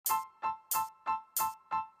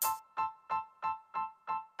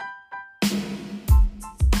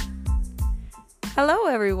Hello,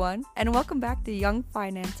 everyone, and welcome back to Young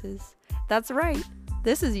Finances. That's right,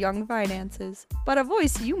 this is Young Finances, but a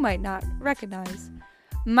voice you might not recognize.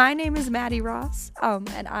 My name is Maddie Ross,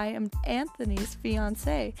 and I am Anthony's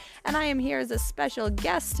fiance, and I am here as a special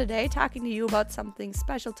guest today talking to you about something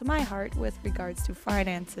special to my heart with regards to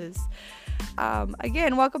finances.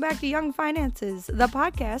 Again, welcome back to Young Finances, the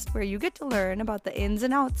podcast where you get to learn about the ins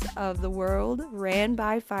and outs of the world ran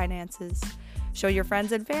by finances. Show your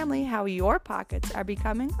friends and family how your pockets are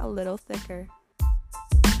becoming a little thicker.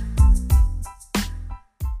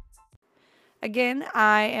 Again,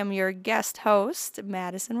 I am your guest host,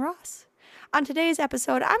 Madison Ross. On today's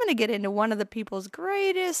episode, I'm going to get into one of the people's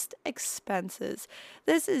greatest expenses.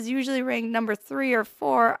 This is usually ranked number 3 or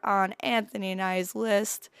 4 on Anthony and I's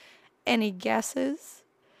list. Any guesses?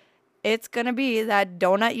 It's going to be that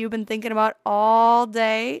donut you've been thinking about all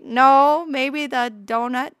day. No, maybe the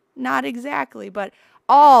donut. Not exactly, but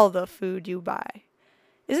all the food you buy.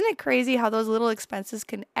 Isn't it crazy how those little expenses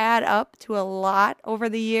can add up to a lot over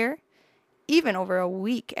the year? Even over a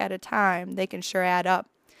week at a time, they can sure add up.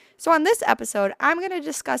 So on this episode, I'm going to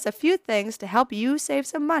discuss a few things to help you save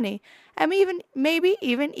some money and maybe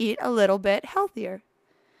even eat a little bit healthier.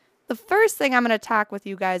 The first thing I'm going to talk with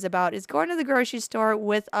you guys about is going to the grocery store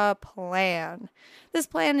with a plan. This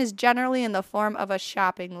plan is generally in the form of a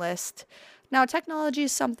shopping list. Now, technology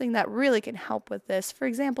is something that really can help with this. For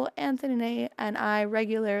example, Anthony and I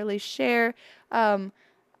regularly share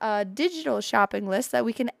a digital shopping list that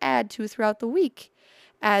we can add to throughout the week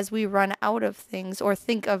as we run out of things or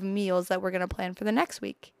think of meals that we're going to plan for the next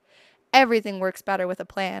week. Everything works better with a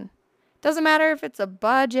plan. Doesn't matter if it's a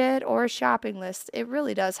budget or a shopping list, it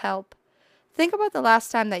really does help. Think about the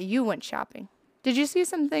last time that you went shopping. Did you see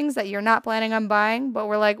some things that you're not planning on buying, but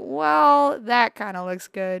were like, well, that kind of looks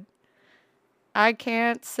good? I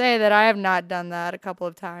can't say that I have not done that a couple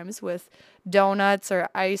of times with donuts or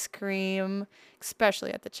ice cream,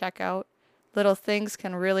 especially at the checkout. Little things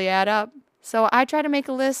can really add up. So I try to make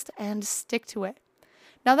a list and stick to it.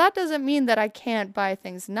 Now, that doesn't mean that I can't buy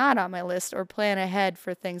things not on my list or plan ahead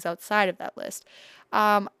for things outside of that list.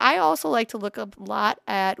 I also like to look a lot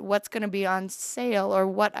at what's going to be on sale or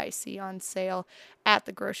what I see on sale at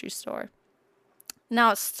the grocery store.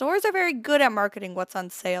 Now, stores are very good at marketing what's on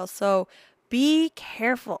sale, so be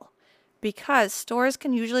careful because stores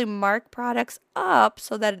can usually mark products up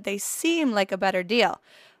so that they seem like a better deal.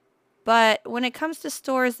 But when it comes to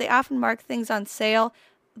stores, they often mark things on sale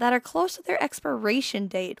that are close to their expiration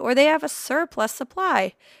date or they have a surplus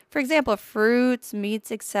supply. For example, fruits,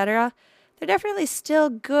 meats, etc. They're definitely still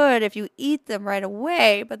good if you eat them right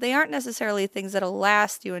away, but they aren't necessarily things that'll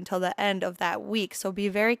last you until the end of that week. So be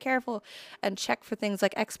very careful and check for things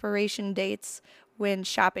like expiration dates when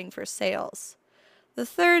shopping for sales. The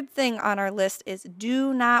third thing on our list is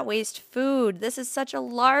do not waste food. This is such a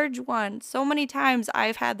large one. So many times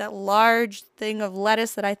I've had that large thing of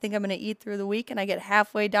lettuce that I think I'm going to eat through the week and I get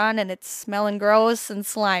halfway done and it's smelling gross and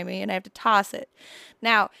slimy and I have to toss it.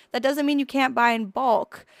 Now, that doesn't mean you can't buy in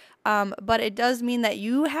bulk, but it does mean that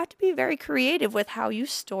you have to be very creative with how you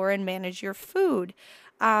store and manage your food.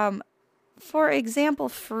 For example,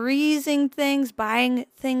 freezing things, buying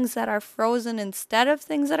things that are frozen instead of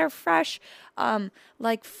things that are fresh,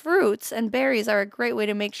 like fruits and berries are a great way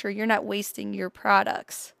to make sure you're not wasting your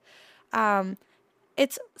products.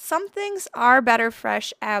 It's some things are better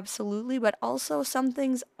fresh, absolutely, but also some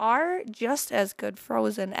things are just as good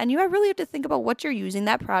frozen. And you really have to think about what you're using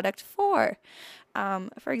that product for.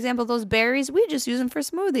 For example, those berries, we just use them for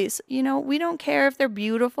smoothies. We don't care if they're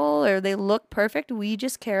beautiful or they look perfect. We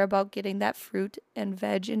just care about getting that fruit and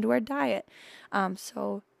veg into our diet.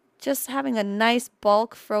 So just having a nice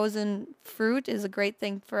bulk frozen fruit is a great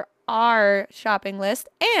thing for our shopping list,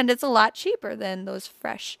 and it's a lot cheaper than those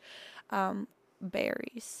fresh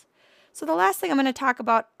berries. So the last thing I'm going to talk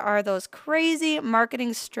about are those crazy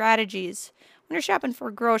marketing strategies. When you're shopping for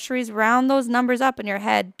groceries, round those numbers up in your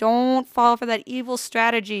head. Don't fall for that evil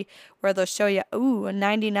strategy where they'll show you, ooh,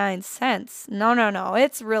 99 cents. No.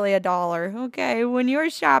 It's really $1. Okay. When you're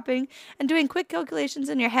shopping and doing quick calculations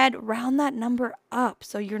in your head, round that number up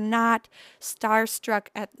so you're not starstruck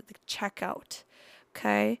at the checkout.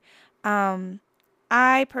 Okay.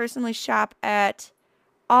 I personally shop at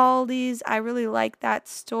Aldi's. I really like that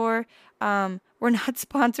store. We're not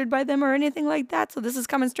sponsored by them or anything like that, so this is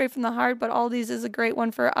coming straight from the heart, but Aldi's is a great one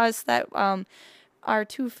for us that our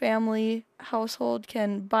two-family household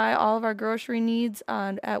can buy all of our grocery needs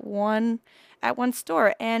at one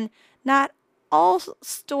store. And not all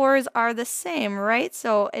stores are the same, right?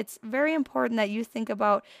 So it's very important that you think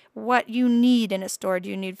about what you need in a store. Do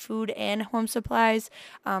you need food and home supplies?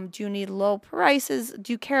 Do you need low prices?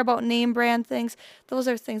 Do you care about name brand things? Those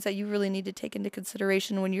are things that you really need to take into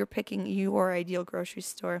consideration when you're picking your ideal grocery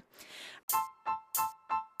store.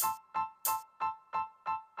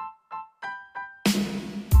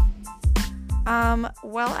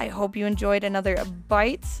 Well, I hope you enjoyed another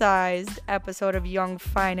bite-sized episode of Young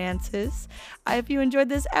Finances. If you enjoyed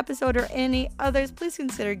this episode or any others, please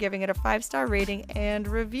consider giving it a 5-star rating and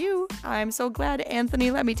review. I'm so glad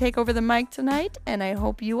Anthony let me take over the mic tonight, and I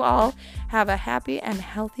hope you all have a happy and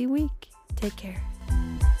healthy week. Take care.